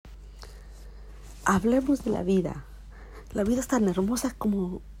Hablemos de la vida. La vida es tan hermosa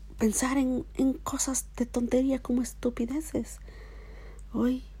como pensar en cosas de tontería, como estupideces.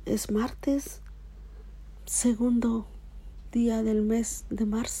 Hoy es martes, segundo día del mes de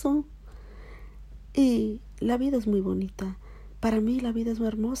marzo, y la vida es muy bonita. Para mí la vida es muy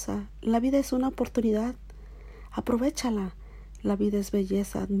hermosa. La vida es una oportunidad. Aprovéchala. La vida es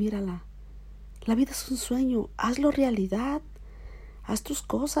belleza, admírala. La vida es un sueño, hazlo realidad. Haz tus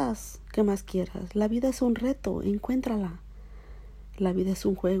cosas que más quieras. La vida es un reto, encuéntrala. La vida es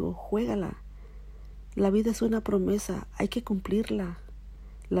un juego, juégala. La vida es una promesa, hay que cumplirla.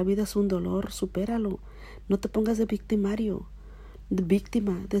 La vida es un dolor, supéralo. No te pongas de victimario, de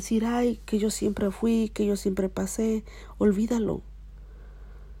víctima. Decir, ay, que yo siempre fui, que yo siempre pasé. Olvídalo.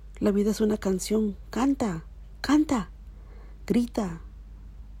 La vida es una canción, canta, canta, grita,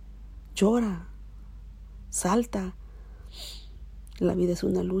 llora, salta. La vida es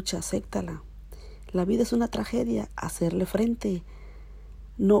una lucha, acéptala. La vida es una tragedia, hacerle frente.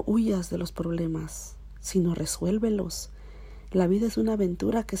 No huyas de los problemas, sino resuélvelos. La vida es una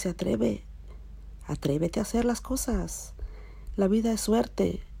aventura que se atreve. Atrévete a hacer las cosas. La vida es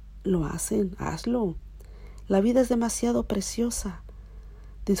suerte. Lo hacen, hazlo. La vida es demasiado preciosa.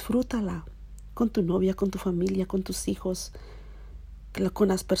 Disfrútala con tu novia, con tu familia, con tus hijos, con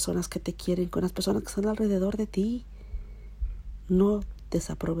las personas que te quieren, con las personas que están alrededor de ti. No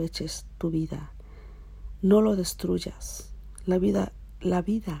desaproveches tu vida. No lo destruyas. La vida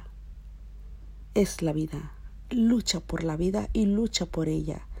es la vida. Lucha por la vida y lucha por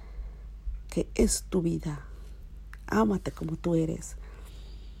ella, que es tu vida. Ámate como tú eres.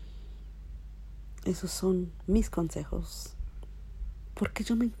 Esos son mis consejos, porque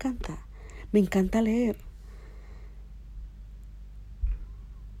me encanta leer.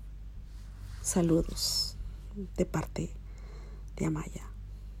 Saludos de parte de Amaya.